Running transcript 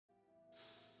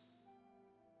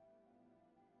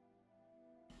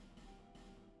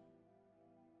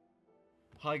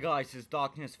Hi guys, it's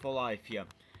Darkness for Life here,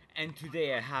 and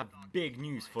today I have big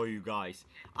news for you guys.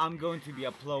 I'm going to be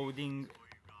uploading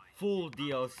full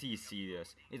DLC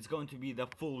series. It's going to be the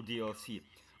full DLC.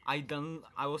 I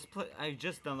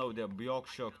just downloaded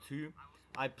BioShock 2.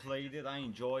 I played it, I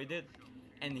enjoyed it,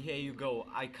 and here you go.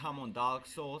 I come on Dark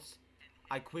Souls.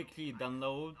 I quickly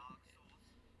download,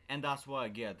 and that's what I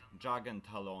get. Dragon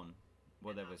Talon,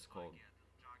 whatever it's called.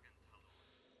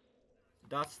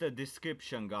 That's the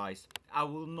description, guys. I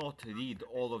will not read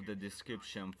all of the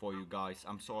description for you guys.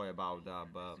 I'm sorry about that,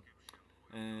 but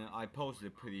I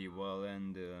posted pretty well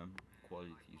and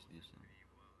quality is decent.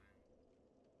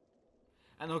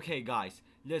 And okay, guys,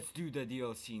 let's do the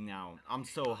DLC now. I'm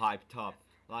so hyped up.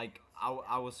 Like,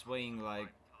 I was waiting like,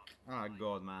 oh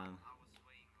god, man.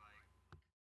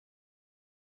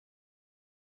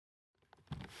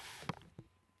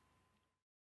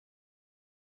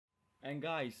 And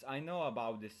guys, I know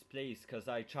about this place because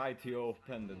I tried to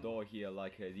open the door here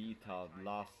like a retard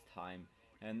last time,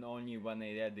 and only when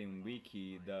I read in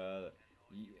wiki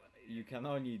you can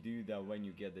only do that when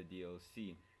you get the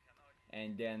DLC,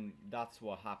 and then that's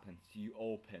what happens, you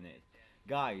open it.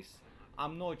 Guys,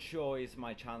 I'm not sure is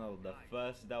my channel the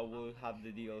first that will have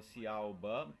the DLC out,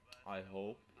 but I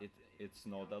hope it's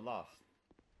not the last.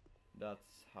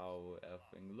 That's how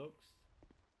everything looks.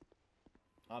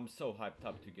 I'm so hyped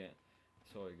up to get.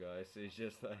 Sorry guys, it's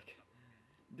just like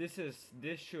this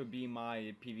should be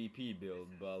my PvP build,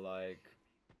 but like,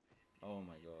 oh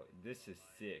my god, this is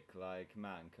sick. Like,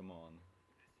 man, come on.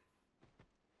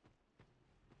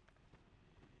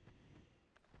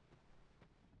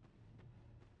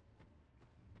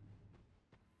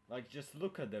 Like, just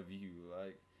look at the view.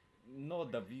 Like,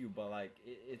 not the view, but like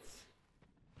it's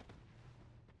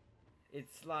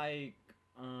like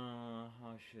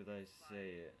how should I say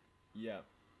it? Yeah,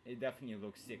 it definitely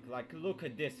looks sick. Like, look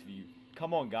at this view.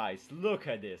 Come on, guys, look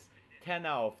at this. 10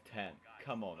 out of 10.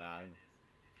 Come on, man.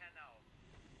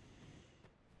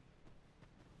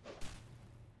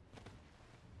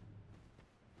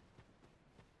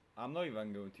 I'm not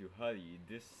even going to hurry.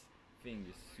 This thing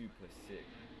is super sick.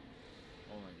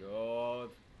 Oh my god.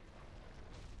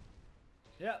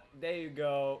 Yeah, there you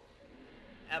go.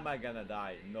 Am I gonna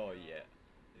die? Not yet.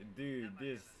 Dude,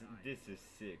 this is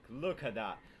sick. Look at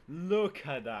that. Look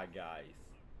at that, guys.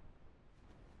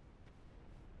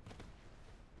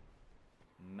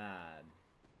 Man.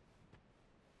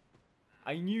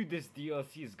 I knew this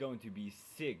DLC is going to be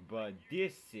sick, but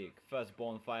this sick. First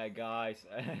bonfire, guys.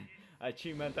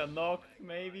 Achievement unlocked,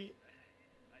 maybe?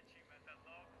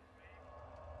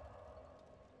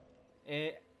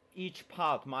 Uh, each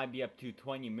part might be up to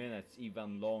 20 minutes,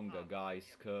 even longer, guys,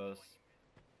 cause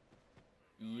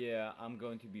yeah, I'm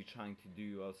going to be trying to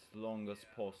do as long as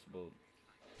possible.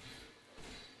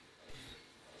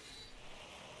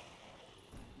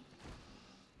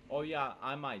 Oh yeah,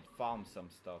 I might farm some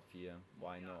stuff here.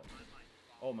 Why not?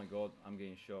 Oh my god, I'm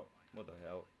getting shot. What the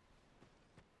hell?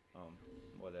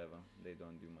 Whatever. They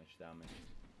don't do much damage.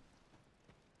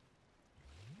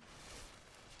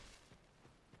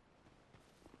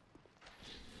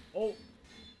 Oh!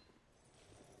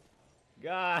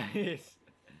 Guys!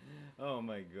 Oh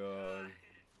my god.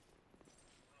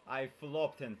 I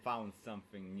flopped and found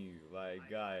something new. Like,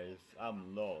 guys,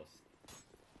 I'm lost.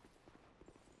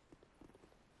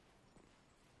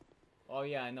 Oh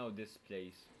yeah, I know this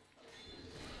place.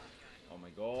 Oh my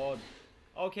god.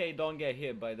 Okay, don't get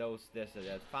hit by those. There's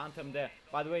a phantom there.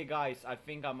 By the way, guys, I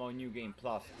think I'm on New Game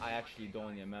Plus. I actually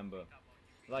don't remember.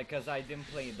 Like, cause I didn't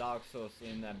play Dark Souls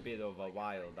in a bit of a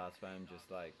while. That's why I'm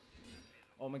just like,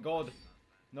 oh my god.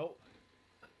 No.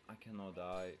 I cannot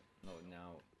die. Not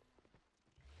now.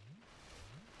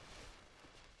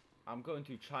 I'm going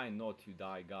to try not to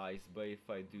die, guys. But if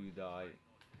I do die,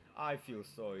 I feel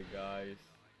sorry, guys.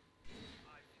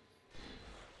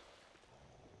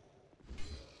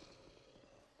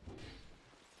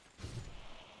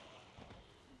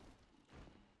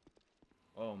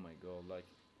 Oh my god, like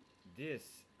this.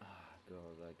 Ah,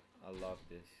 god, like I love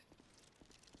this.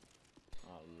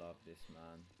 I love this,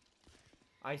 man.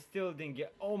 I still didn't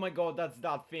get. Oh my god, that's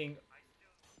that thing.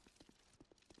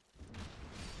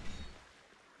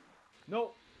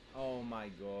 No. Oh my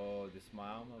god, is my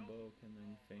armor broken or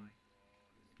anything?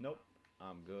 Nope.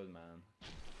 I'm good, man.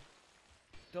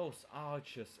 Those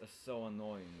archers are so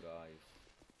annoying, guys.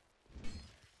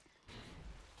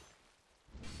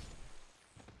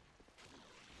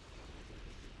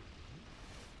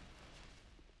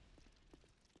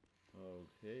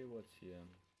 Okay, what's here?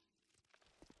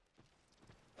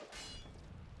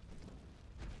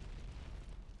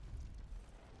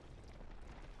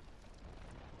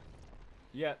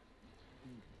 Yeah.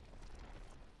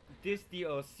 this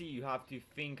DLC you have to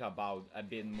think about a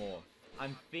bit more.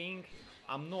 I'm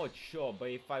not sure, but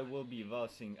if I will be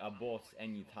versing a boss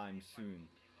anytime soon.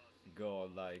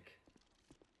 God, like,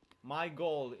 my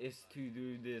goal is to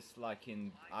do this like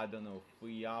in, I don't know,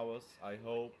 3 hours, I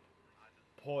hope.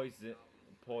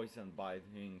 Poison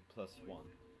biting +1.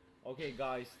 Okay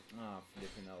guys,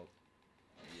 flipping out.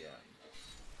 Yeah.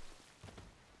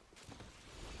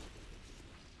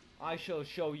 I shall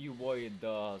show you what it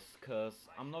does, cause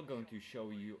I'm not going to show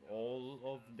you all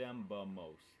of them, but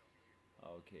most.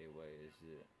 Okay, where is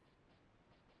it?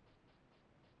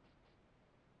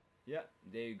 Yeah,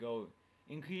 there you go.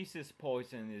 Increases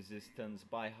poison resistance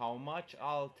by how much?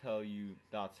 I'll tell you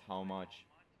that's how much.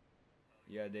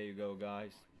 Yeah, there you go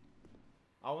guys.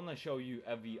 I wanna show you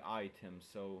every item,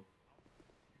 so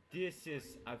this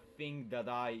is a thing that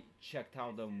I checked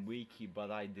out on wiki,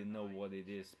 but I didn't know what it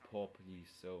is properly,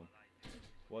 so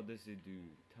what does it do?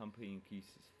 Temper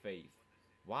increases faith.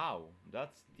 Wow,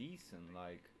 that's decent,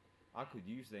 like I could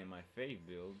use that in my faith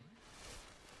build.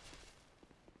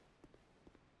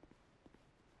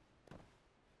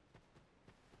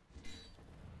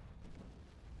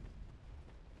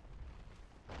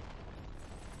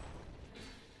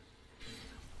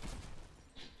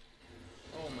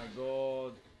 Oh my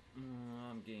god,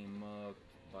 I'm getting mugged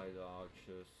by the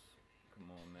archers.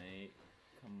 Come on mate,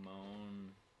 come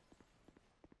on.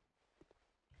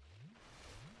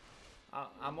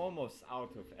 I'm almost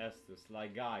out of Estus,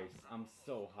 like guys, I'm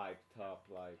so hyped up,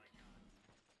 like.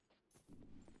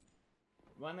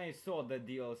 When I saw the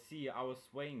DLC, I was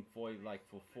waiting for it like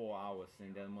for 4 hours,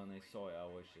 and then when I saw it, I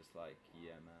was just like,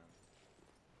 yeah man.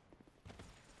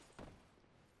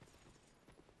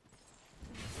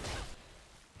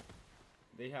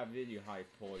 They have really high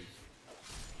poise.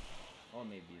 Or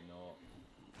maybe not.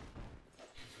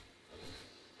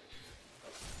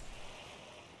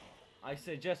 I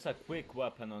suggest a quick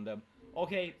weapon on them.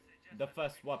 Okay, the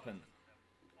first weapon.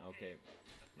 Okay,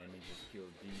 let me just kill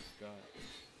these guys.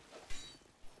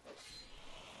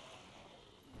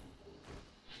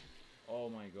 Oh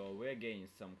my god, we're getting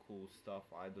some cool stuff.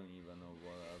 I don't even know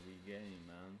what are we getting,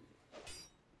 man.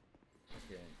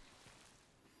 Okay.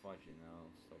 Fudging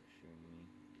hell, stop shooting me.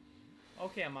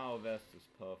 Okay, I'm out of Estus,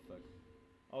 perfect.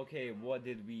 Okay, what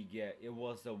did we get? It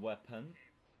was a weapon.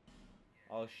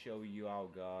 I'll show you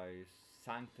out, guys.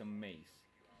 Sanctum Mace.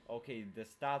 Okay, the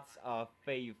stats are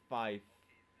 5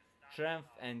 strength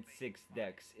and 6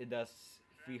 dex. It does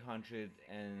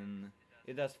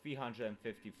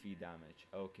 353 damage.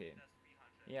 Okay.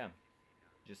 Yeah.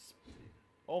 Just,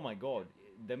 oh my god,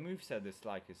 the moveset is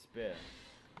like a spear.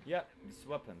 Yeah, this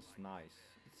weapon's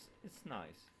nice. It's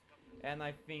nice. And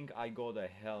I think I got a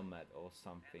helmet or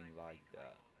something like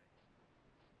that.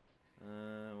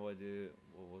 What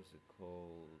was it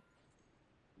called?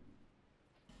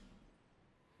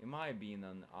 It might be in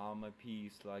an armor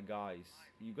piece. Like guys,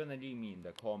 you're gonna leave me in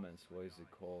the comments what is it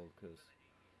called, cause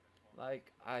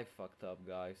like I fucked up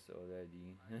guys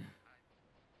already.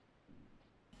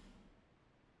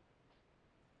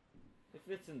 If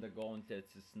it's in the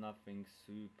gauntlets, it's nothing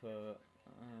super.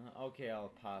 Okay,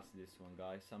 I'll pass this one,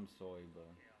 guys. I'm sorry, but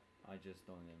I just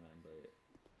don't remember it.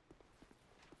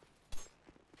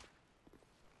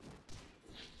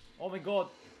 Oh my god!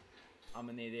 I'm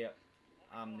an idiot.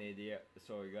 I'm an idiot.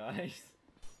 Sorry, guys.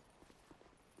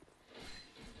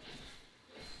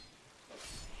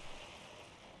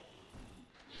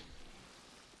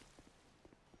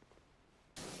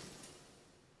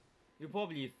 You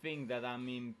probably think that I'm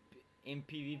in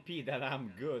PvP that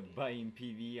I'm good, but in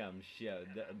PvE I'm shit.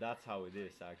 That's how it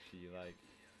is actually, like.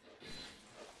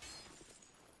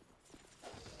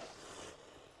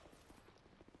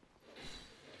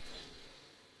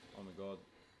 Oh my god.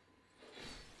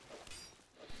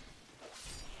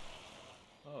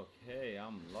 Okay,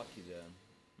 I'm lucky then.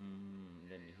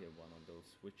 Let me hit one of those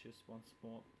switches once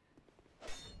more.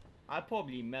 I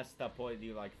probably messed up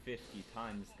already like 50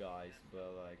 times, guys,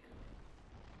 but like.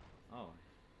 Oh,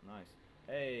 nice.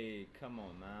 Hey, come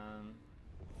on, man.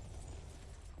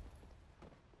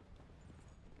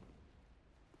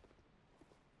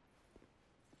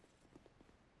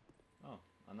 Oh,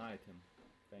 an item.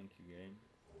 Thank you, game.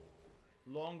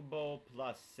 Longbow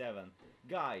 +7.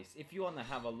 Guys, if you wanna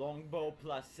have a longbow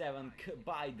 +7,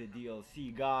 buy the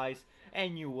DLC, guys,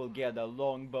 and you will get a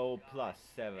longbow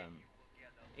 +7.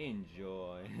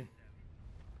 Enjoy.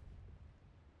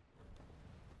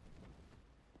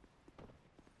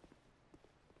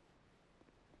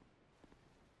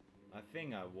 I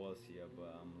think I was here,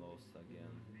 but I'm lost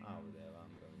again. Oh, there,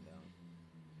 I'm going down.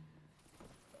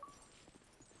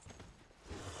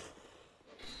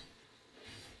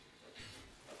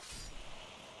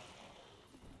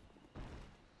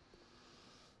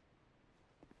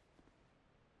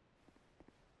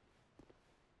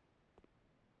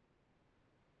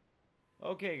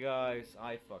 Okay guys,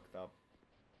 I fucked up.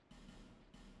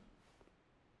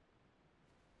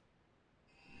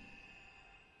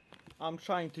 I'm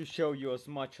trying to show you as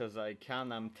much as I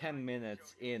can. I'm 10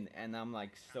 minutes in and I'm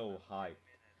like so hyped.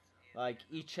 Like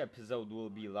each episode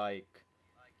will be like,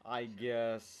 I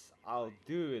guess I'll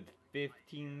do it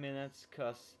 15 minutes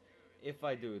cause if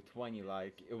I do 20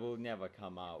 like it will never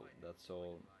come out, that's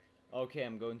all. Okay,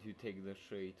 I'm going to take the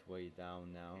straight way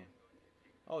down now.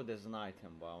 Oh, there's an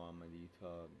item. Wow, I'm a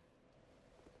retard.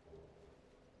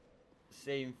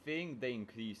 Same thing, they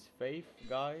increase faith,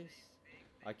 guys.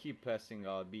 I keep pressing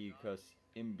RB because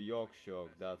in Bjorkshock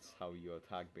that's how you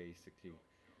attack basically.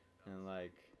 And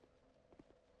like,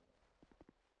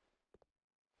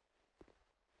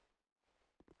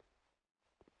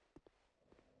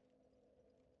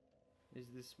 is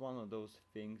this one of those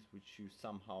things which you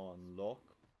somehow unlock?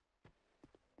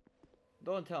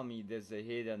 Don't tell me there's a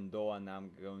hidden door and I'm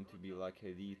going to be like a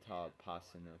retard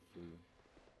passing it through.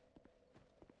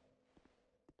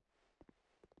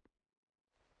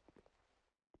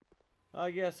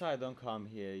 I guess I don't come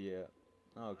here yet.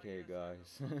 Okay,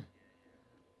 guys.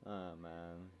 Ah,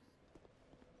 man.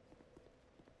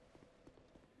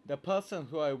 The person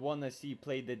who I wanna see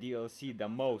play the DLC the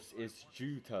most is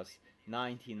Jutas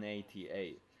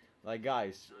 1988. Like,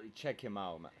 guys, check him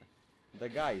out, man. The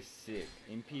guy is sick.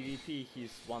 In PvP,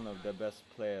 he's one of the best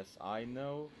players I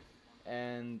know.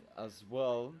 And as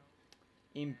well,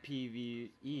 in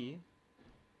PvE,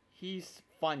 he's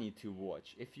funny to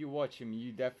watch. If you watch him,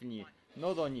 you definitely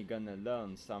not only gonna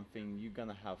learn something, you're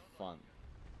gonna have fun.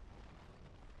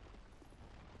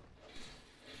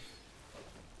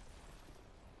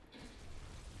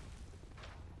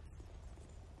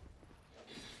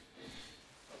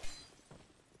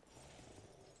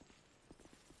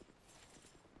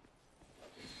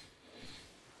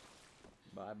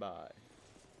 Bye bye.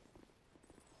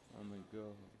 Oh my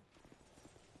god.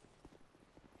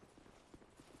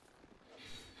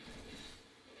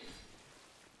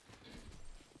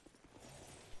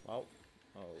 Well,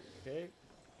 okay.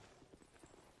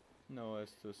 No,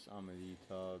 estos, I'm a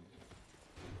retard.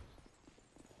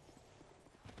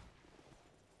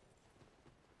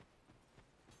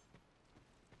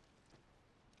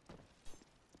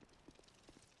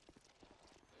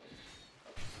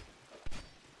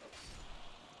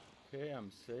 Okay,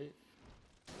 I'm safe.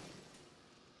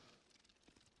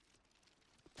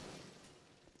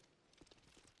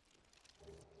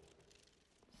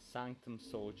 Sanctum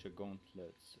Soldier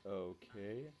Gauntlets.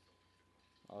 Okay.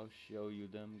 I'll show you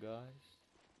them, guys.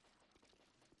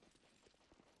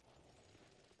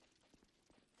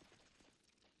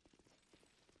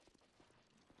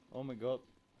 Oh my god.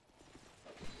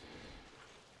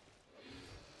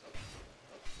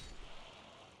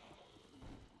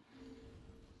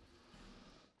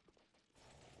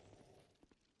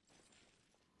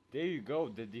 There you go.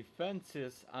 The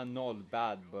defenses are not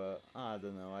bad, but I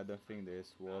don't know. I don't think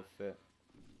it's worth it.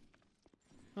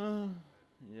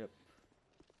 Yep.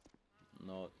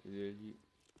 Not really.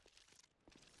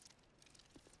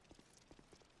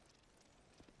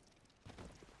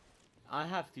 I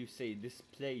have to say, this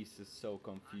place is so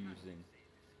confusing.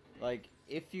 Like,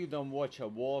 if you don't watch a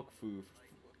walkthrough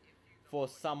for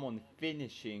someone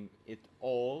finishing it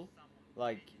all,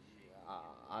 like,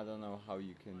 I don't know how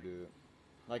you can do it.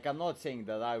 Like, I'm not saying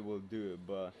that I will do it,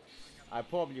 but I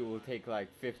probably will take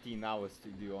like 15 hours to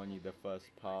do only the first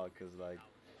part, cause like,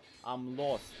 I'm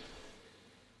lost.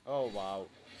 Oh wow.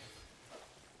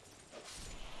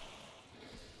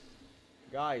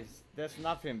 Guys, there's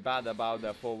nothing bad about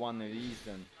that for one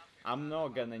reason. I'm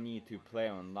not gonna need to play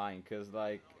online, cause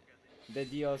like, the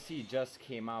DLC just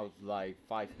came out like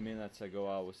 5 minutes ago.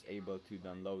 I was able to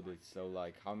download it, so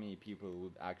like, how many people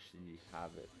would actually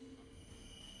have it?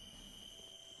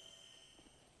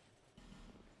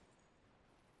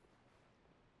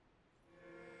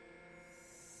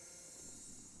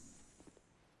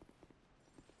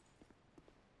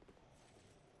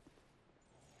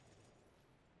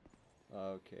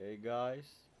 Okay, guys.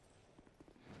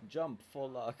 Jump for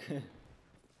luck.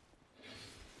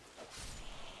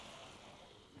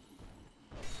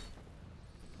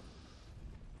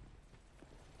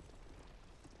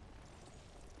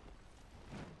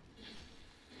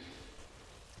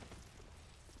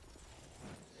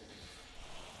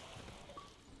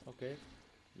 Okay,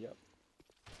 yep.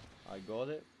 I got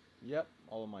it. Yep,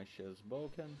 all my shit is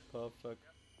broken. Perfect.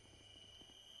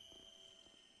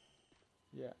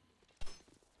 Yeah.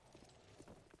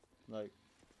 Like,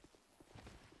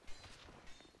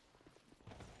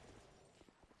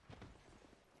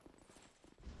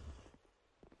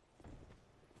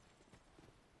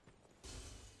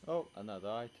 oh, another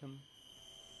item.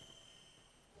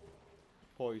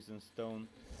 poison stone.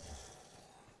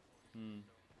 Hmm.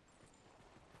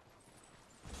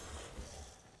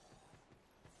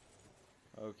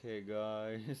 Okay,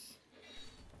 guys.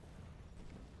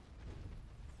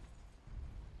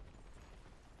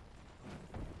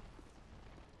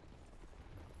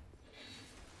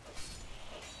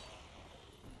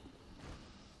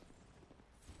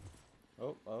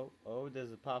 Oh, oh, oh,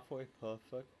 there's a pathway.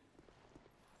 Perfect.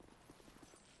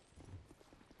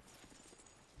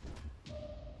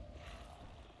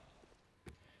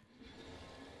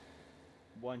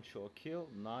 One shot kill.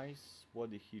 Nice.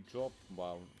 What did he drop?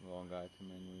 Wow, wrong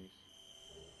item anyways.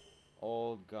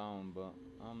 All gone, but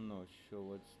I'm not sure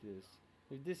what's this.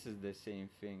 If this is the same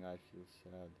thing, I feel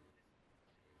sad.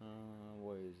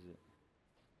 What is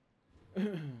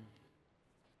it?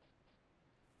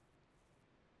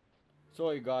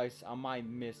 Sorry guys, I might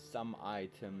miss some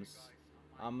items.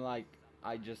 I'm like,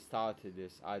 I just started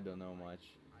this, I don't know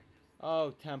much.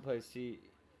 Oh, temper C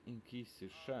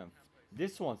increases strength.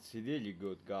 This one's really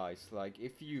good, guys. Like,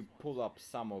 if you pull up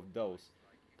some of those,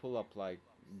 pull up like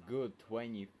good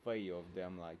 23 of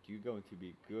them, like, you're going to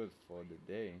be good for the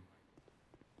day.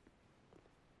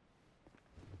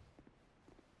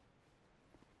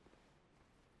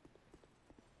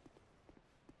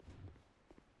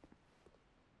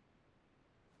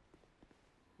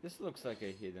 This looks like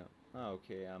a hidden. Oh,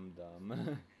 okay, I'm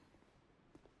dumb.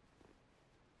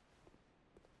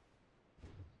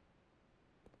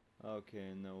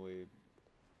 Okay, no way.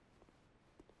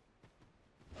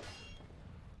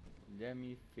 Let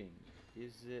me think.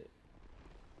 Is it?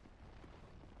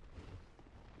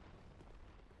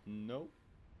 No.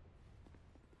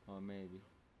 Or maybe.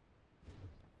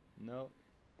 No.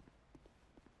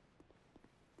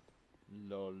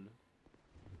 Lol.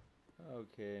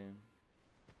 Okay.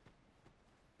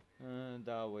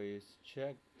 That way is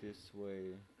checked. This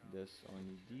way, there's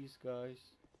only these guys.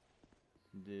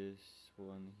 This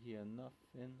one here,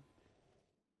 nothing.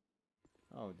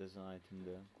 Oh, there's an item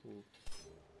there. Cool.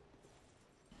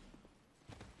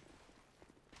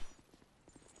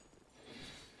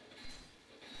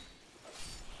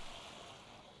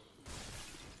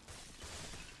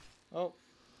 Oh,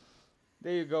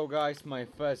 there you go, guys. My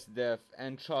first death,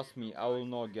 and trust me, I will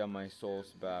not get my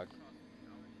souls back.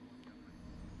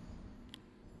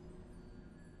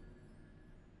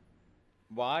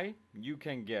 Why? You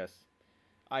can guess.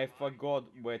 I forgot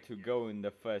where to go in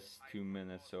the first 2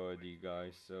 minutes already,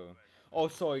 guys, so... Oh,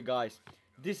 sorry, guys.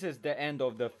 This is the end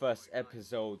of the first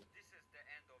episode.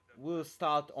 We'll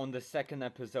start on the second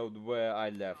episode where I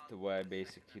left, where I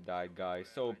basically died, guys.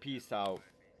 So, peace out.